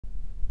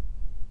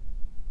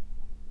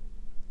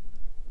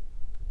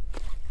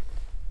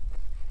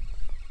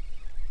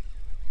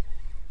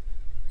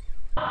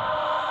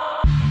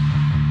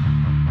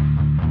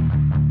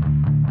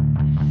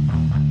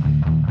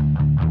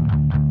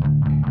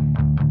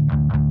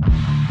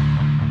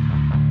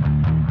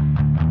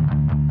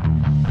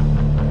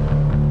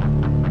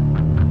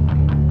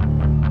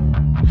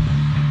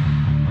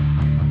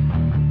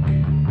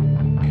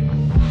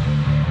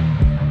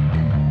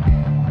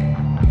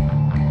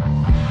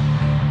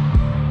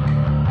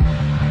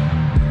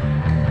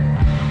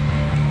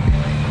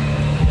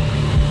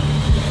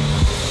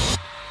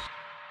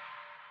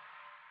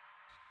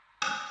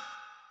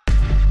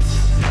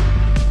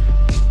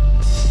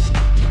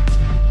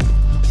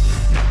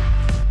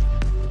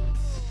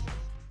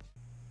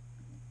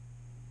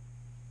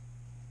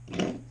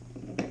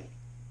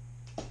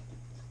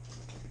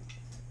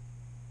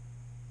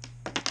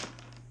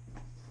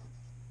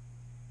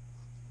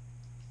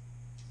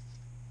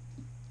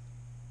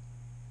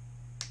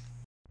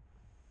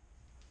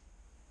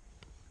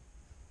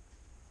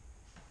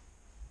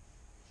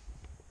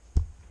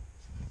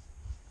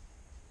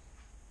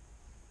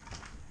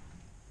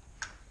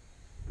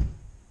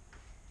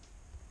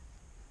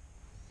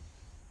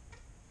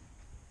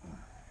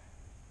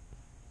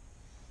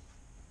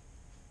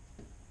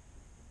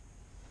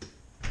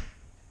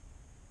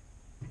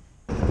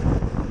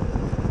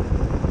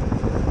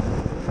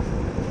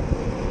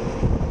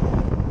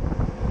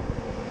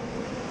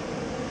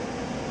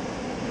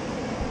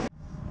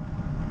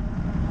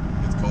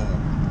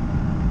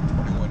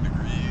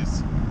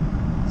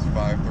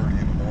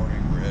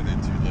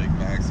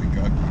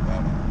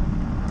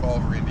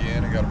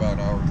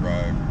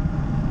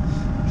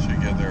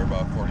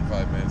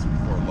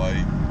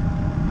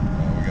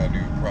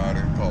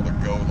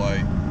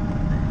light.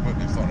 We're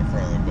putting this on the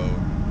front of the boat,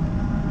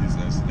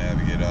 using this to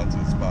navigate out to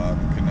the spot.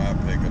 We could not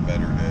pick a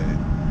better day.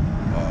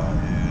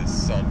 It is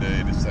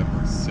Sunday,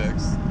 December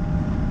 6th,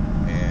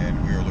 and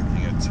we are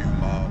looking at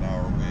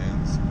 2-mile-an-hour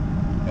winds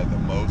at the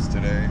most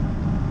today,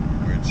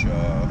 which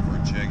for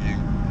jigging,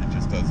 it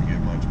just doesn't get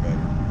much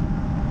better.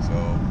 So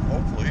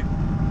hopefully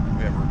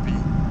we have a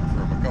repeat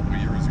from a couple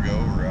of years ago.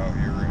 We're out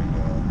here and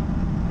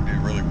we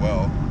did really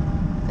well.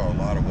 Caught a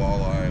lot of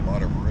walleye, a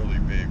lot of really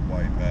big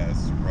white bass.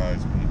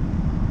 Surprised me.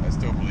 I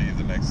still believe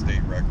the next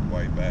state record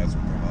white bass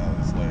will come out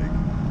of this lake.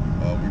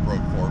 We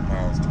broke 4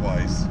 pounds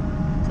twice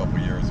a couple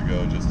years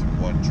ago, just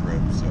in one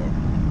trip. So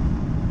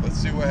let's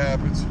see what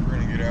happens. We're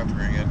gonna get after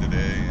it again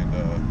today and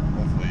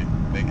hopefully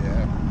make it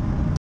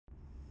happen.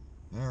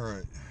 All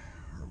right,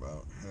 we're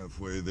about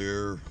halfway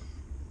there.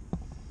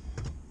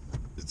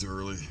 It's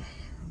early.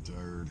 I'm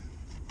tired.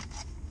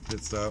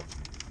 Pit stop.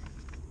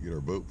 Get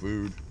our boat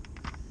food.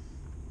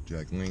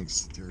 Jack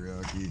Link's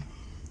teriyaki.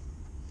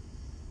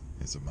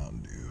 And some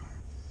Mountain Dew.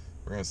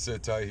 We're gonna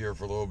sit tight here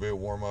for a little bit,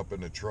 warm up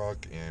in the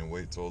truck, and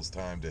wait till it's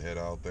time to head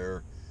out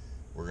there.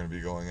 We're gonna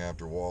be going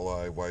after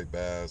walleye, white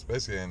bass,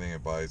 basically anything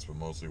that bites, but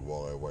mostly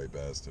walleye, white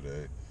bass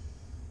today.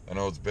 I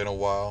know it's been a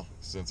while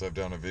since I've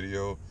done a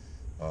video,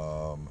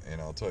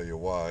 and I'll tell you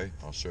why.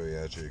 I'll show you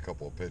actually a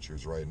couple of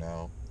pictures right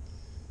now.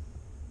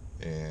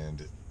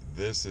 And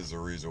this is the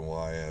reason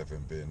why I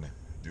haven't been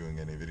doing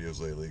any videos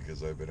lately,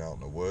 because I've been out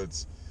in the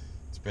woods.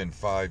 It's been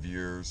 5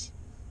 years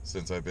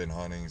since I've been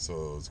hunting,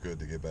 so it's good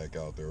to get back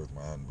out there with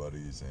my hunting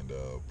buddies and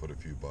put a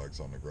few bucks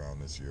on the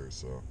ground this year.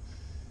 So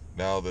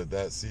now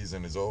that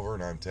season is over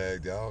and I'm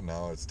tagged out,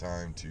 now it's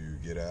time to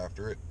get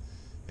after it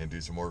and do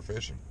some more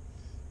fishing.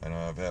 I know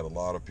I've had a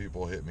lot of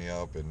people hit me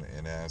up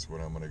and ask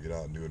when I'm going to get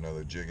out and do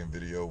another jigging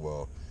video.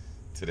 Well,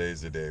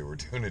 today's the day. We're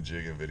doing a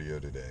jigging video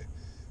today.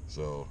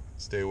 So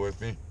stay with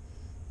me.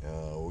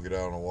 We'll get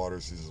out on the water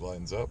as soon as it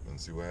lightens up and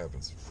see what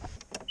happens.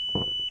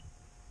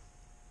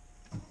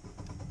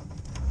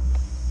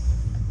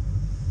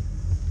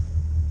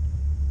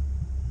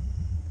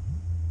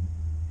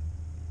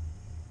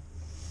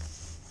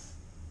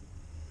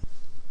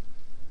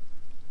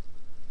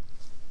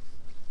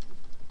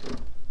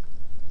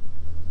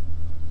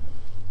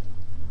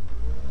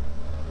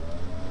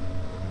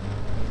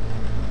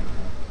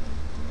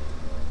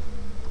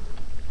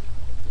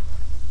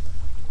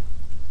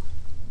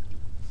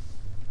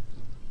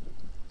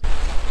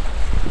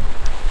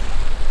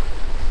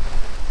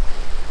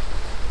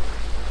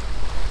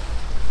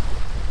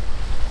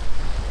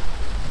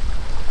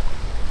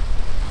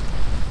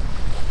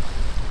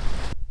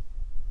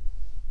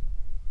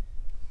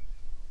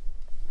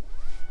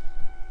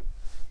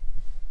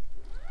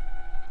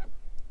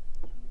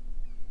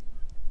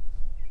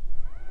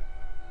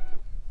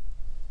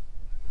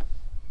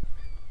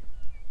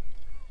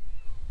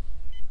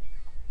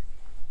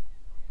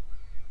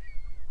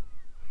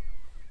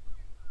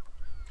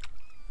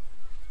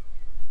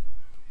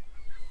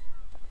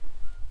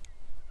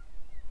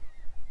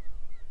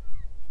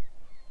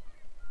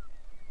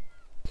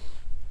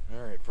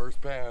 Alright, first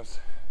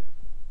pass.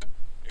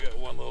 I got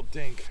one little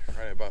dink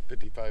right at about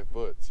 55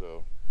 foot,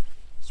 so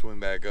swim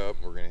back up.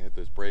 We're going to hit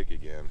this break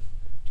again.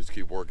 Just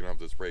keep working up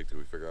this break till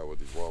we figure out what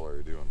these walleye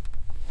are doing.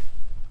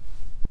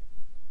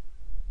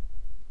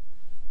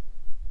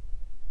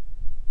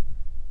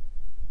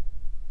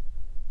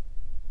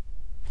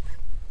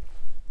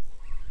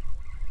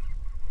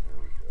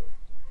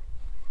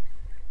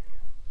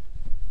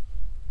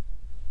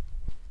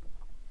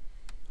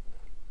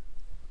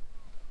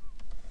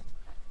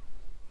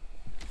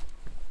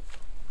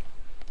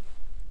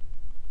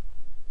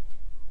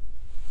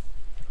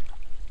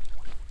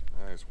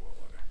 Nice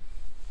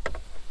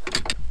walleye.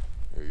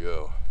 There you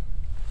go.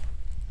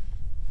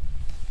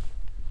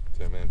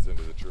 10 minutes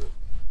into the trip.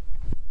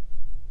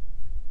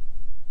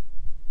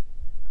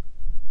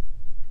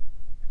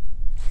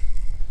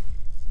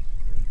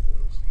 There he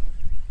goes.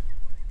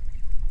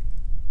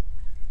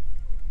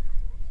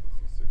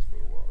 66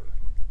 foot of water.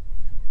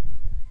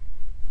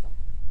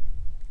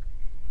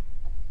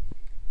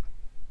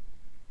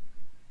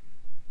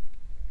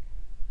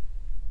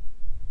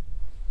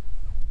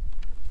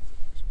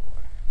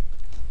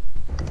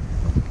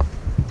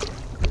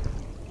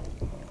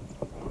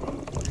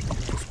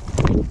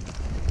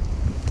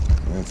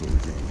 That's what we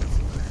came here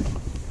for.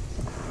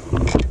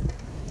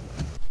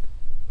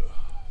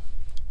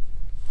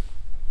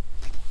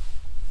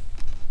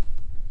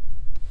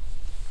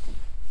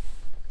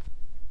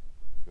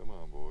 Come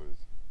on, boys.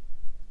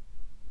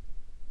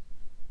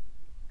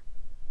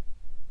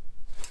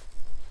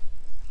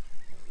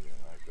 You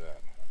didn't like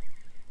that.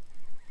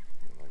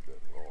 You didn't like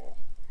that at all.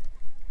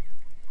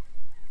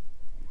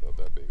 You thought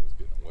that bait was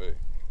getting away.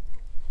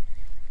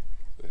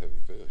 It's a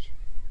heavy fish.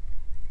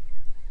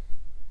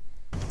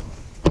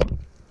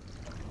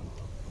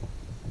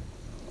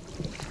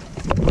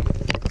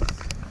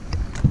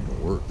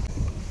 Work.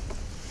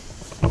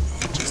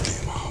 Just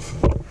came off.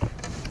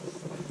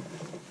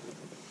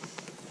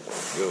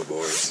 Go,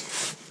 boys.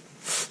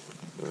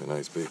 Very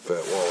nice big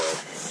fat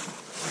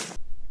walleye.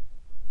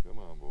 Come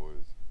on,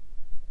 boys.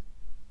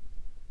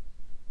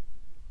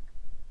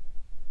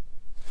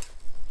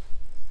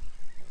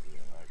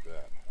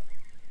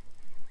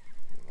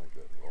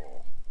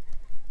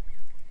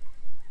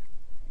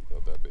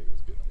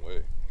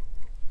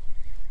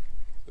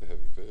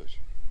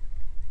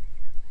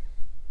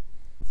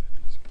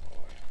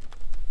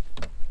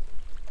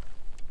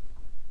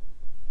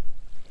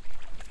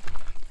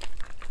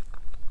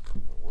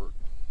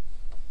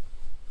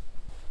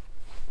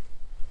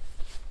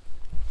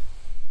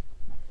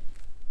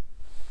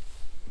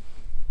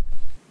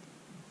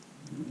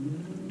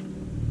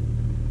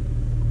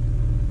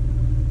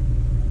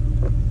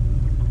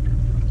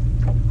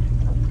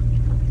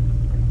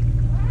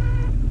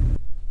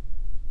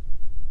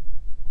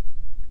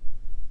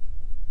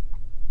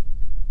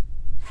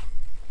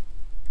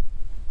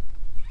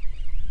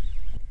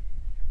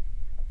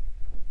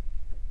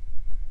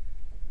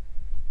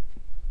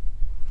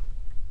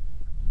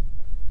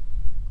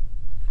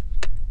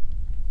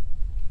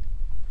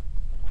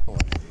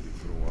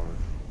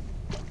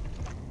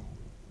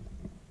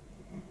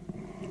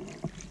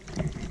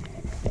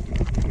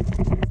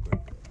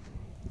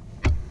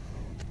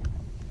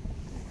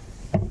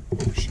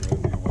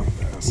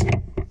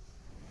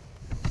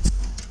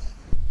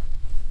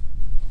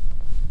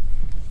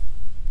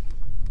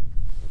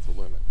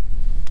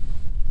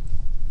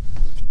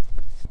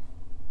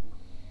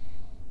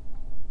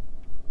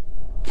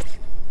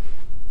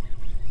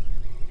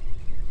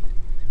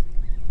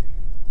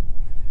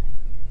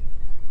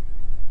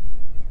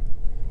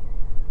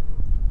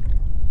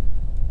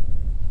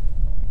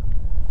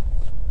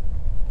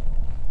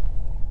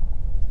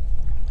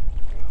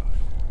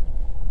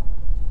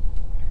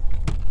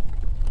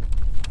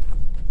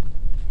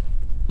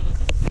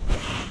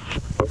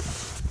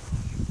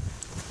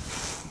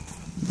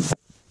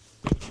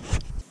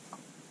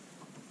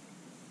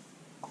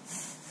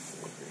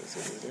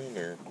 in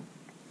there.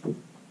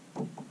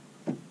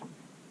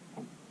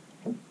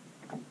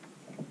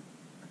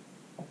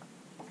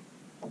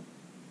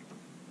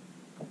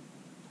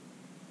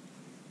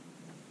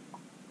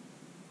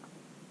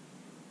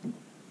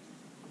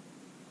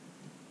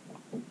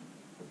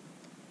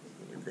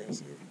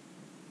 Aggressive.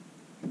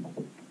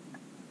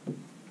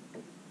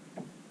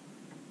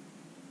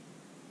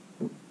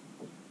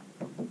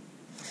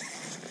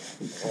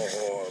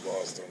 Oh, I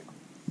lost him.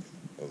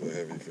 That was a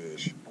heavy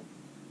fish.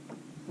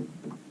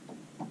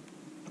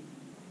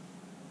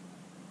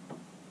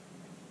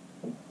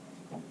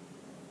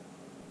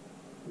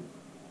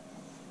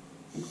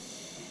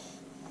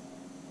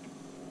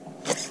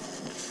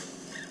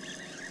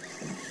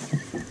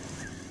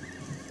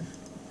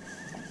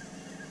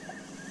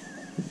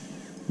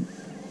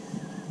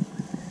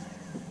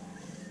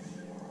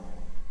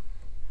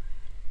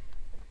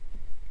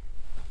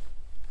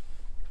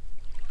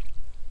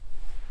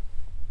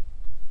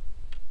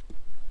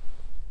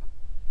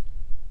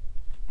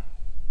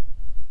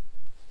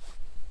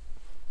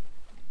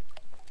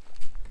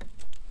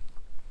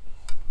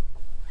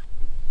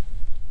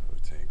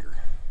 Tanker.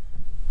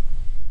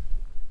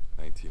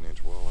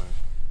 19-inch walleye.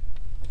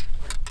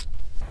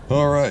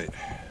 All right,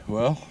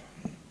 well,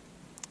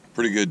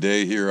 pretty good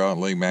day here out in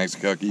Lake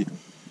Maxacucky.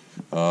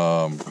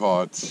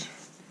 Caught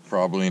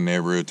probably in the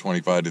neighborhood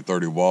 25 to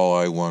 30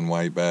 walleye, 1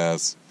 white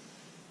bass,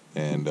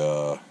 and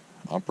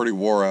I'm pretty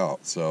wore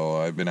out. So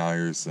I've been out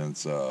here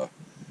since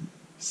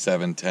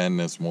 7:10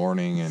 this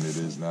morning, and it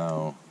is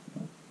now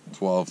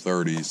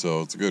 12:30.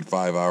 So it's a good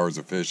 5 hours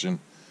of fishing.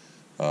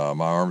 My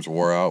arms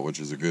wore out, which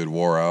is a good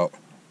wore out.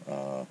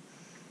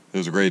 It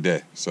was a great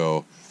day.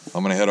 So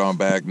I'm gonna head on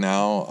back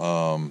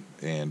now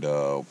and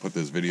put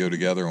this video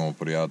together, and we'll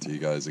put it out to you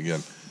guys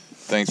again.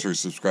 Thanks for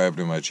subscribing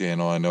to my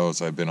channel. I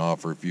noticed I've been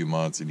off for a few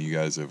months, and you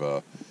guys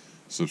have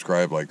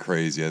subscribed like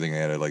crazy. I think I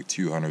had like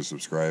 200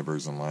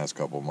 subscribers in the last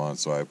couple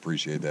months, so I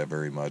appreciate that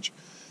very much.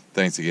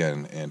 Thanks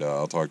again, and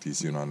I'll talk to you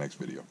soon on the next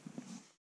video.